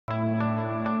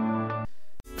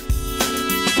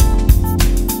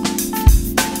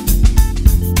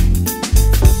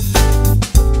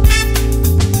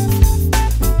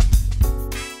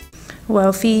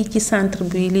waaw fii ci centre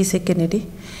bi lycée Kennedy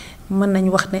mën nañ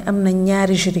wax ne am na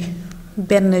ñaari jury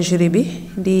benn jury bi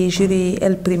di jury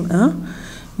L'1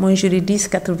 mooy jury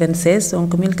 1096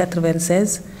 donc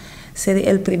 1096 série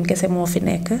L' kese moo fi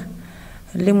nekk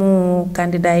limu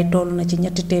candidat yi toll na ci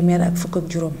ñetti téeméer ak fukk ak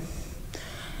juróom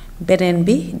beneen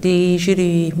bi di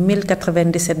jury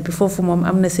 1097 bi foofu moom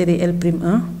am na série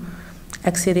L'1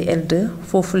 ak série L2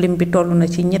 foofu lim bi toll na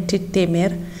ci ñetti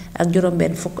téeméer ak juróom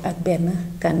benn fukk ak benn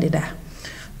candidat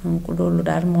donc loolu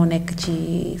daal moo nekk ci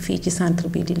fii ci centre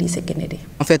bi di lycée Kennedy.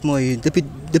 En fait mooy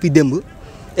depuis démb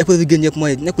épreuve yi gën yëpp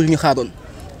mooy nekkul lu ñu xaaroon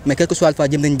mais quelque soit fois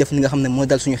jëm nañu def li nga xam ne moo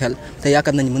dal suñu xel te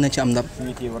yaakaar nañu mën nañ ci am ndam.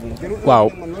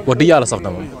 waaw wax dëgg yàlla saf na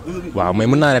moom waaw mais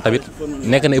mën naa ne tamit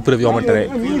nekk na épreuve yoo xamante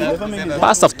ne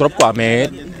pas saf trop quoi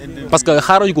mais parce que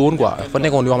xaaruñu ko woon quoi fa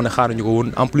nekkoon yoo xam ne xaaruñu ko woon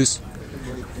en plus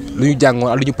lu ñu jàngoon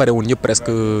ak lu ñu pare woon ñëpp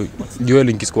presque yooyu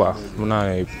lañu gis quoi mën naa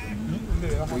ne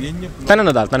tane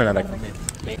na daal tane na rek.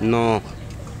 non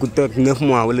ku toog 9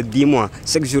 mois wala 10 mois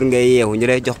chaque jour ngay yeewu ñu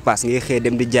lay jox paas ngay xëy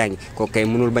dem di jàngi kooku kay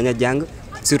mënul bañ a jàng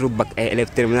surtout bac ay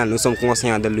élèves terminal nous sommes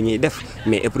conscients de lu ñuy def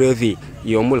mais épreuve yi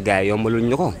yombul gars yi yombalul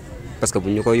ñu ko parce que bu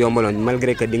ñu ko yombaloon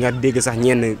malgré que di nga dégg sax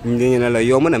ñenn ñu ne la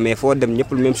yomb na mais foo dem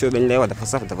ñëpp le même chose dañ lay wax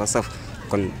dafa saf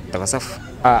kon dafa saf.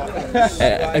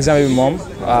 examen bi moom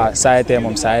ça a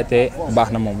été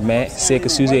baax na moom mais c'est que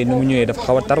sujet yi ni mu ñëwee dafa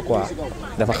xaw a tar quoi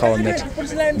dafa xaw a métti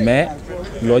mais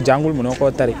loo jàngul mënoo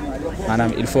koo tari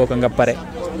maanaam il faut que nga pare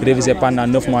réviser pendant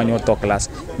 9 mois ñoo toog classe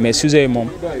mais sujet yi moom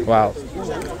waaw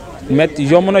métti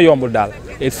yomb na yombul daal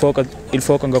il faut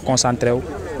que nga concentré wu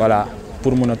voilà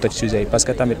pour mën a toj sujet yi parce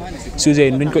que tamit sujet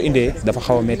yi nuñ ko indee dafa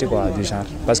xaw a métti quoi du genre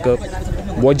parce que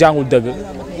boo jàngul dëgg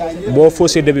boo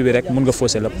faussé début bi rek mun nga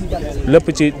faussé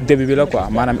lépp ci début bi la quoi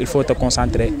maanaam il faut te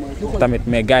concentrer tamit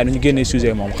mais gars yi nu ñu génnee sujet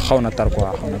yi moom xaw na tar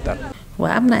quoi xaw na tar.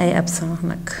 waaw am na ay absent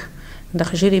nag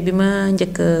ndax jury bi ma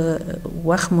njëkk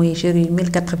wax muy jury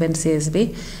 1096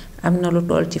 bi am na lu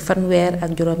toll ci fanweer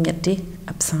ak juróom-ñetti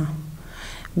absent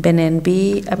beneen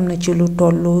bi am na ci lu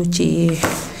toll ci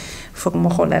foog ma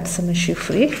xoolaat sama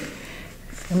chiffre yi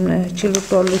am na ci lu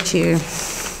toll ci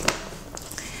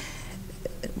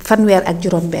fanweer ak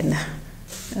juróom-benn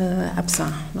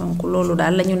absent donc loolu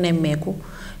daal la ñu nemmeeku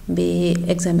bi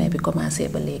examen bi commencé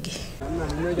ba léegi.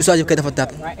 usage bi kay dafa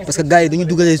tàpp parce que gars yi dañu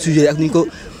dugalee sujet ak ni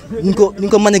ñu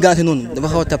ko manigancé noonu dafa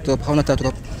xaw a tàpp trop xaw na tàpp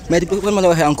trop mais comme ma la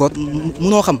waxee encore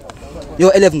mënoo xam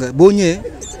yow élève nga boo ñëwee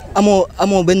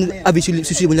amoo benn avis ci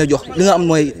sujet bu ñu lay jox li nga am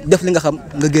mooy def li nga xam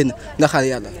nga génn nga xaar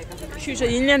yàlla. sujet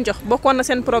yi ñu leen jox bokkoon na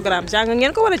seen programme jàng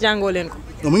ngeen ko wala jàngoo leen ko.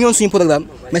 non mu ngi woon suñu programme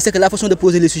mais c'est que la façon de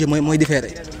poser les sujets mooy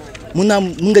différé mun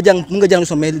nga jàng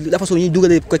son mais la façon ñuy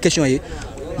dugalee question yi.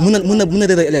 mun na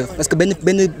réeral élève parce que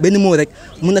benn mot rek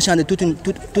mun na changer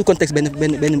tout contexte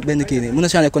benn kii nii mun na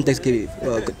changer contexte kii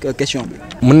question bi.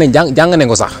 mën nañ jàng nañ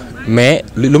ko sax mais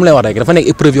lu mu lay wax rek dafa nekk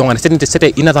épreuve yoo xam ne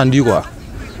c'était inattendu quoi.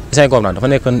 c'est comprendre dafa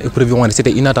nekk épreuve yoo xam ne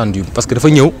c'était inattendu parce que dafa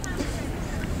ñëw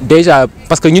déjà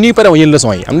parce que ñu ñuy pare woon yenn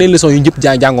leçons yi am na leçons yu ñëpp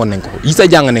jàngoon nañ ko yi sax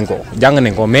jàng nañ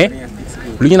ko mais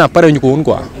lu ñu naan pare ñu ko woon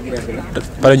quoi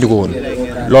pare ñu ko woon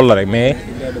loolu la rek mais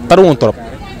taru woon trop.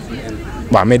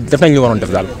 waaw mais def nañ li waroon def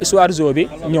daal. histoire zoo bi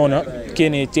ñëw na kii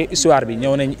nii ci histoire bi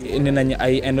ñëw nañ indi nañ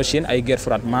ay Indochine ay guerre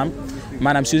froide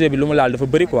maanaam sujet bi lu mu laal dafa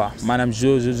bëri quoi maanaam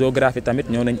géographie tamit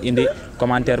ñëw nañ indi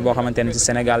commentaire boo xamante ne ci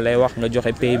Sénégal lay wax nga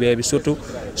joxe PIB bi surtout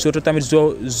tamit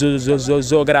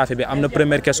géographie bi am na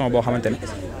première question boo xamante ne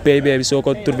PIB bi soo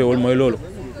ko trouvé wul mooy loolu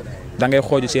da ngay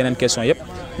xooju ci yeneen question yëpp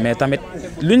mais tamit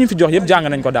lu ñu fi jox yëpp jàng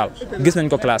nañ ko daal gis nañ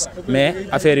ko classe mais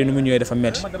affaire yi nu mu ñëwee dafa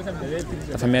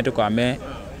métti quoi mais.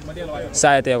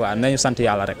 saa yete waa nañu sant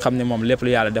yàlla rek xam ne moom lépp lu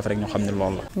yàlla def rek ñu xam ne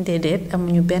loolu la. déedéet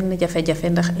amuñu benn jafe-jafe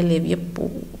ndax élèves yëpp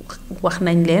wax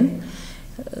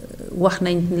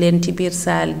nañ leen ci biir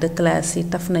salle de classe yi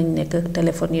taf nañ ne que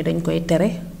téléphone yi dañ koy tere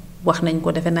wax nañ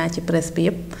ko defe naa ci presse bi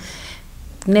yëpp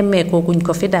nemmeekoo guñ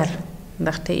ko fi daal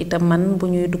ndaxte itam man bu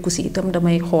ñuy dugg si itam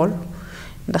damay xool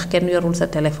ndax kenn yorul sa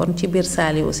téléphone ci biir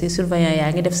salle yi aussi surveillant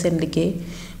yaa ngi def seen liggéey.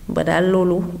 ba daal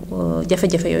loolu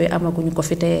jafe-jafe yooyu amaguñu ko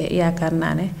fi te yaakaar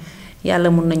naa ne yàlla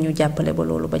mun nañu jàppale ba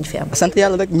loolu bañ fi am. sant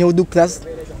yàlla rek ñëw dugg classe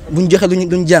bu ñu joxe lu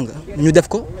ñu jàng ñu def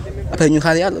ko après ñu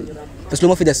xaar yàlla parce que lu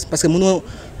ma fi des parce que mënoo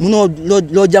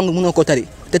loo jàng mënoo koo tari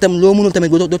te tam loo mënul tamit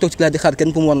doo toog ci classe di xaar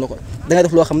kenn pour mu wan la ko da ngay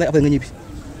def loo xam ne après nga ñibbi.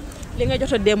 li nga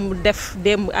jot a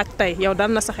démb ak tey yow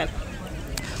dal na sa xel.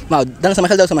 waaw dal sama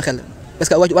xel parce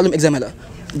que wàllum examen la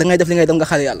da ngay def li ngay def nga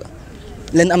xaar yàlla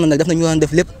leen am na nag def nañu war a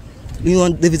def lépp. lu ñu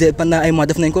doon réviser pendant ay mois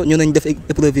def nañ ko ñoo nañ def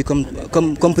épreuve yi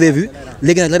comme prévu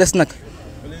léegi nag la reste nag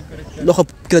loxo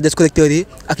des collecteurs yi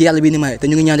ak yàlla bi ni maye te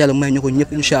ñu ngi ñaan yàlla may ñu ko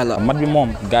ñëpp incha allah. mat bi moom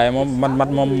gars yi moom mat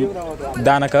moom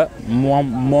daanaka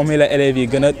moom mi la élèves yi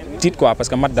gën a tiit quoi parce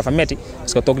que mat dafa metti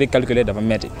parce que toog di calculer dafa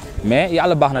metti mais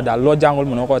yàlla baax na daal loo jàngul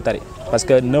mënoo koo tari parce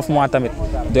que 9 mois tamit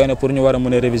doy na pour ñu war a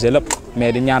mën a réviser lépp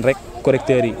mais di ñaan rek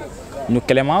correcteurs yi ñu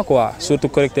clément quoi surtout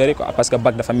correcteurs yi quoi parce que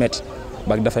bac dafa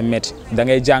metti da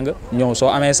ngay jàng ñëw soo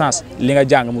amee sens li nga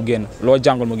jàng mu génn loo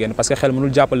jàngul mu génn parce que xel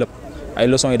mënul jàpp lépp ay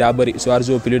leçons yi daa bëri histoire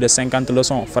géo plus de 50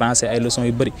 leçons français ay leçons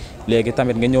yu bëri léegi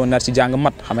tamit nga ñëw nar ci jàng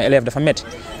mat xam nga élève dafa metti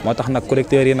moo tax nag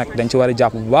correcteurs yi nag dañ ci war a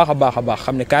jàpp bu baax a baax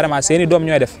xam ne carrément seeni doom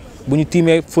ñooy def bu ñu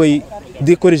tiimee feuille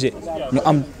di corriger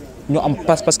ñu am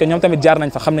parce que ñoom tamit jaar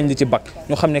nañ fa xam nañ li ci bac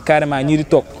ñu xam ne carrément ñii di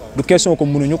toog du question ko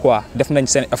mënuñu quoi def nañ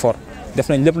seen effort def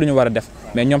nañ lépp lu ñu war a def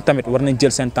mais ñoom tamit war nañ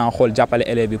jël seen temps xool jàppale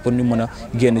élèves yi pour ñu mën a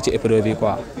génn ci épreuve yi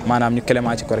quoi maanaam ñu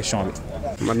clément ci correction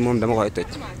bi. man moom dama koy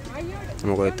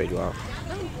tëj waaw.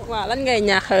 waaw lan ngay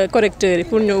ñaax correcteurs yi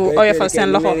pour ñu oyofal seen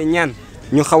loxo. ñaan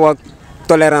ñu xaw a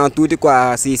tolérant tuuti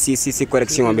quoi si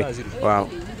correction bi waaw.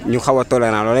 ñu xaw a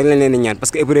tolérant loolu rek lañ leen di ñaan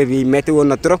parce que épreuve yi métti woon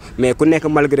na trop mais ku nekk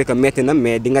malgré que métti na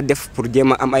mais di nga def pour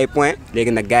jéem a am ay points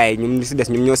léegi nag gars yi ñoom ñu si des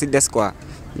ñoom ñoo si des quoi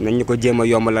nañ ñu ko jéem a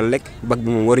yombalal rek bac bi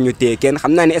moom waruñu téye kenn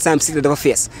xam naa ne instant bi cité dafa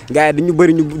fees gars yi duñu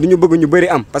bëgg ñu bëri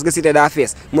am parce que cité daa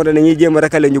fees moo tax dañuy jéem a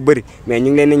rakale ñu bëri mais ñu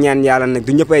ngi leen di ñaan yàlla nag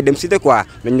du ñëppay dem cité quoi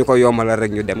nañ ñu ko yombalal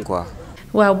rek ñu dem quoi.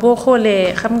 waaw boo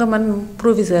xoolee xam nga man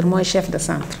proviseur mooy chef de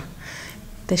centre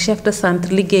te chef de centre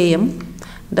liggéeyam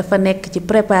dafa nekk ci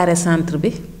préparer centre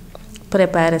bi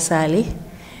préparer salle yi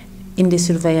indi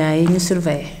surveillant yi ñu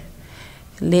surveiller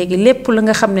léegi lépp la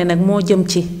nga xam ne nag moo jëm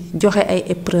ci joxe ay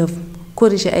épreuve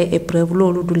corriger ay épreuve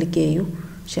loolu du liggéeyu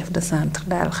chef de centre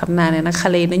daal xam naa ne nag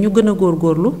xale yi nañu gën a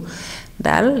góorgóorlu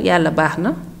daal yàlla baax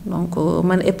na donc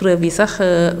man épreuve yi sax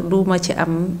lu ma ci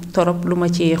am torop lu ma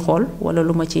ci xool wala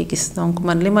lu ma ciy gis donc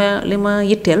man li ma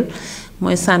yitteel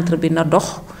mooy centre bi na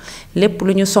dox lépp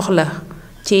lu ñu soxla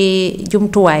ci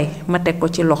jumtuwaay ma teg ko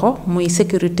ci loxo muy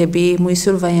sécurité bi muy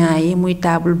surveillant yi muy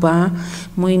table banc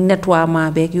muy nettoiement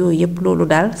beeg yooyu yëpp loolu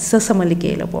daal sama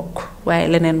liggéey la bokk waaye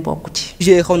leneen bokk ci.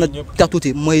 sujet xaw na tax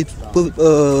tuuti mooy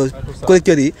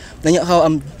collecteurs yi dañu xaw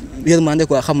am yërmande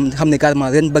quoi xam ne carrément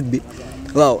ren bac bi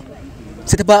waaw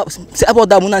c'est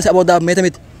abordable mun naa ne c'est abordable mais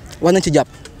tamit war nañ ci jàpp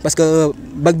parce que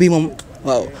bac bi moom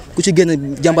waaw ku ci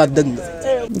génn jàmbaar dëgg nga.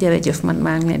 jërëjëf man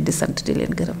maa ngi leen di sant di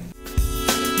leen gërëm.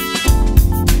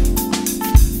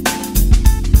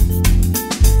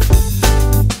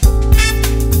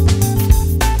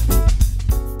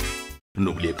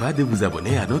 N'oubliez pas de vous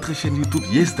abonner à notre chaîne YouTube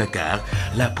YESDAKAR,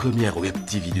 la première web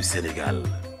TV du Sénégal.